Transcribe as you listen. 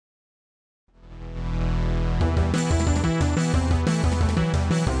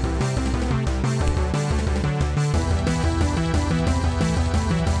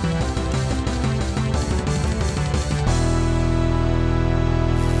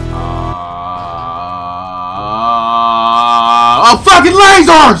fucking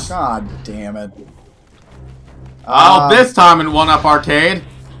lasers! God damn it. Oh, this time in 1-Up Arcade,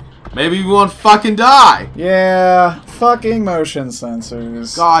 maybe we won't fucking die. Yeah, fucking motion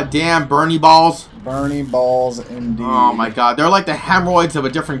sensors. God damn, Bernie balls. Bernie balls, indeed. Oh my god, they're like the hemorrhoids of a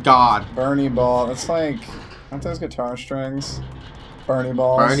different god. Bernie ball. It's like, aren't those guitar strings? Bernie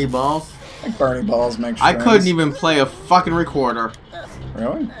balls. Bernie balls? I think Bernie balls make strings. I couldn't even play a fucking recorder.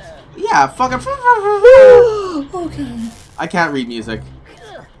 Really? Yeah, fucking. Okay. I can't read music.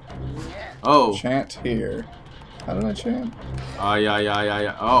 Oh. Chant here. How did I chant?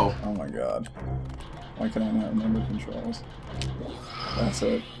 Yeah. Oh. Oh my god. Why can I not remember controls? That's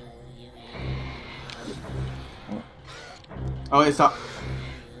it. Oh, wait, stop.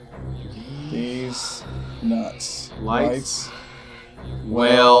 These nuts. Lights.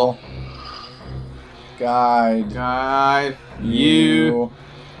 Will. Guide. Guide. You.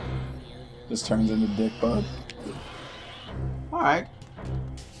 Just turns into dick butt. Alright.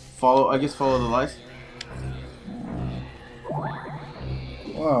 I guess follow the lights.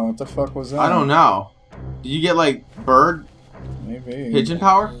 Whoa, what the fuck was that? I don't know. Did you get, like, bird? Maybe. Pigeon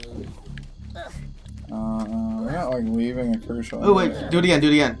power? We're not, like, leaving a crucial... Oh, wait. Do it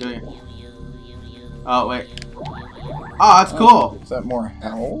again. Oh, wait. Oh, that's cool. Is that more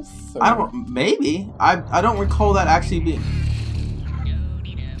health? Or... I don't... Maybe. I don't recall that actually being...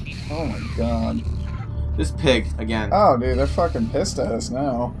 Oh my god. This pig, again. Oh, dude, they're fucking pissed at us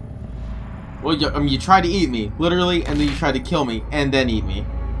now. Well, you tried to eat me, literally, and then you tried to kill me, and then eat me.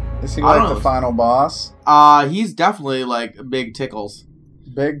 Is he like the final boss? He's definitely like Big Tickles.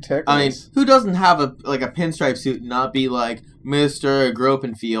 Big Tickles? I mean, who doesn't have a pinstripe suit and not be like Mr.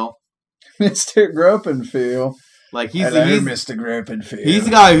 Gropenfeel? Mr. Gropenfeel. Like, he's Mr. Gropenfeel. He's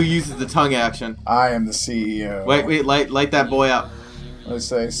the guy who uses the tongue action. I am the CEO. Wait, light that boy up. Let's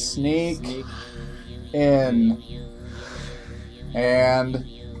say sneak in and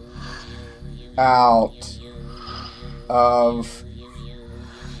out of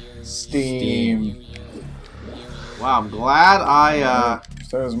steam. Wow, I'm glad I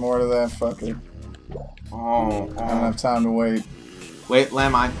There's more to that fucker. Oh, I don't have time to wait. Wait,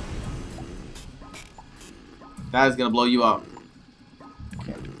 landmine. That is gonna blow you up.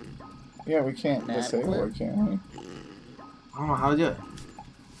 Yeah, we can't disable it, can we? I don't know how to do it.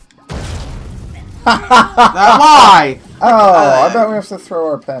 Why? Oh, I bet we have to throw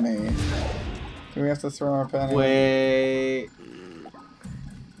our penny. Do we have to throw our penny? Wait.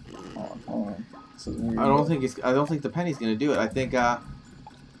 Hold on. This is weird. I don't think the penny's gonna do it. I think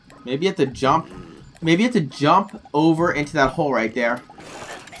maybe you have to jump. Maybe you have to jump over into that hole right there.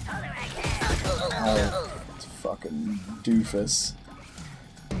 Oh, it's fucking doofus.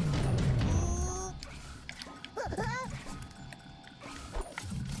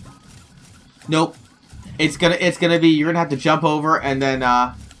 Nope. It's gonna be you're gonna have to jump over and then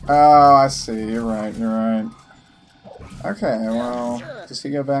Oh, I see. You're right. Okay, well, does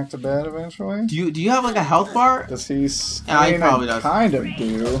he go back to bed eventually? Do you have like a health bar? Does he? He probably does. Kind of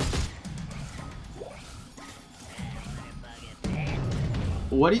do.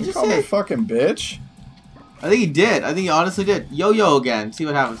 What did you just call me say? a fucking bitch? I think he did. I think he honestly did. Yo-yo again. See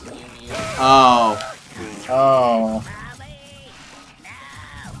what happens. Oh. Oh.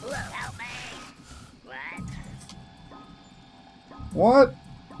 What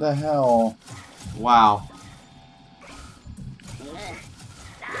the hell? Wow.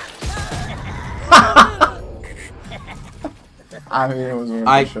 I mean, it was worth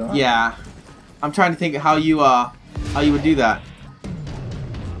a shot. Yeah. I'm trying to think how you would do that.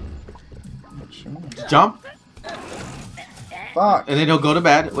 Jump. Fuck. And then he'll go to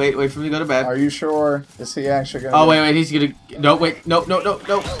bed. Wait for him to go to bed. Are you sure? Is he actually gonna? Oh wait, he's gonna. No, wait, no.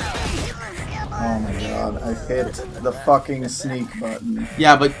 Oh my god, I hit the fucking sneak button.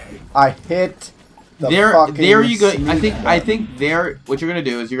 Yeah, but I hit the fucking there you go. sneak I think there. What you're gonna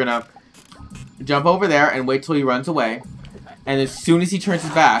do is you're gonna jump over there and wait till he runs away, and as soon as he turns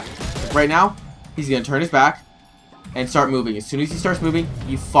his back, right now, he's gonna turn his back and start moving. As soon as he starts moving,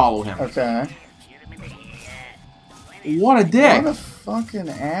 you follow him. Okay. What a dick! What a fucking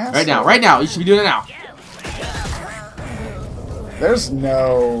ass! Right now, you should be doing it now. There's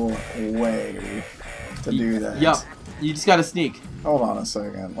no way to do that. Yup, you just gotta sneak. Hold on a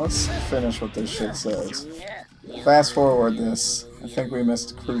second. Let's finish what this shit says. Fast forward this. I think we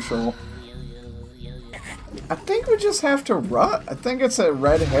missed crucial. I think we just have to run. I think it's a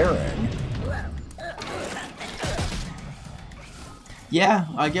red herring. Yeah,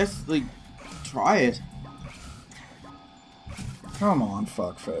 I guess, like, try it. Come on,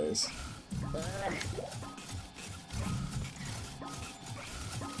 fuckface.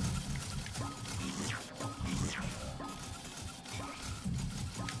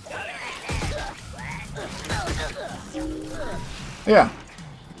 Yeah.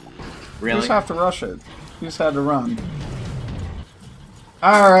 Really? You just have to rush it. You just had to run.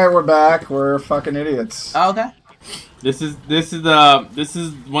 Alright, we're back. We're fucking idiots. Oh, okay. This is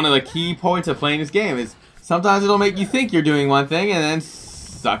one of the key points of playing this game is sometimes it'll make you think you're doing one thing and then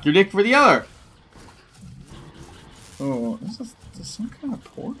suck your dick for the other. Oh, there's some kind of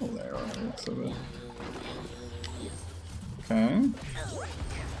portal there. Okay.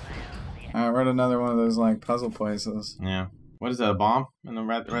 Alright, we're at another one of those like puzzle places. Yeah. What is that? A bomb? In the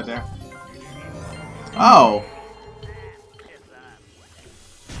right there. Oh.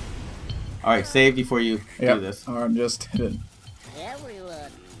 All right, save before you do this. Or just hit it.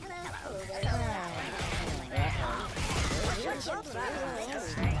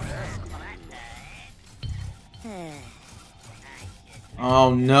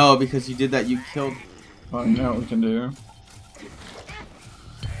 Oh no! Because you did that, you killed. Oh, you know what we can do.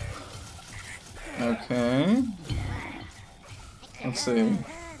 Okay. Let's see.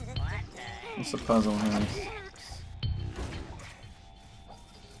 What's the puzzle here?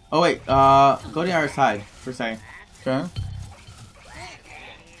 Oh wait, go to the other side for a second. Okay.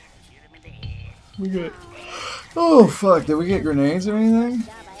 We get. Oh fuck! Did we get grenades or anything?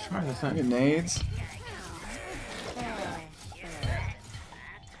 Sure, that's not. Grenades.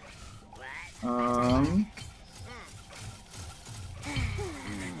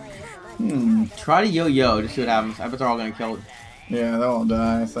 Try to yo-yo to see what happens. I bet they're all gonna kill it. Yeah, they'll all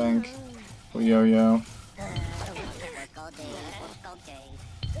die, I think. We yo-yo.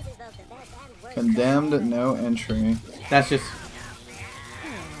 Condemned, no entry. That's just...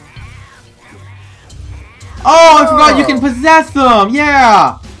 Oh, I forgot you can possess them!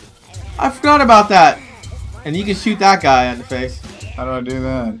 Yeah! I forgot about that. And you can shoot that guy in the face. How do I do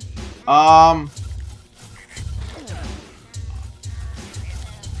that?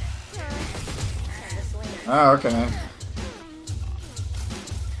 Oh, okay.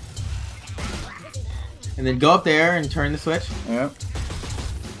 And then go up there and turn the switch. Yep.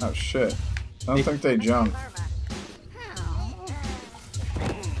 Oh shit. I don't think they jump.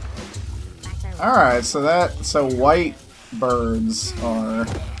 Alright, so white birds are...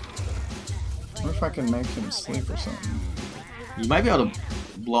 What if I can make him sleep or something? You might be able to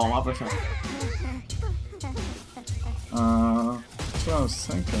blow him up or something. That's what I was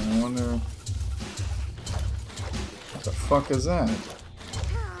thinking. I wonder... What the fuck is that?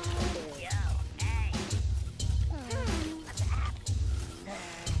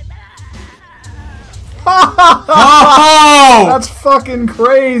 Oh! That's fucking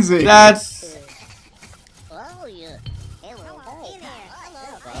crazy! That's...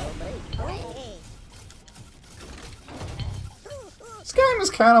 This game is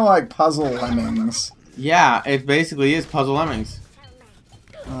kind of like Puzzle Lemmings. Yeah, it basically is Puzzle Lemmings.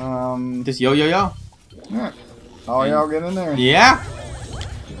 Just yo-yo-yo. Yeah. All y'all get in there. Yeah.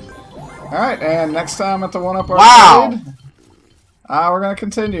 Alright, and next time at the 1-Up Wow. Arcade, we're going to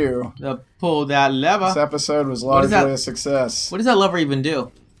continue. Pull that lever. This episode was largely a success. What does that lever even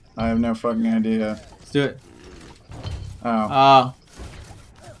do? I have no fucking idea. Let's do it. Oh.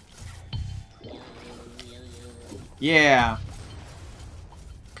 Yeah.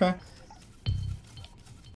 Okay.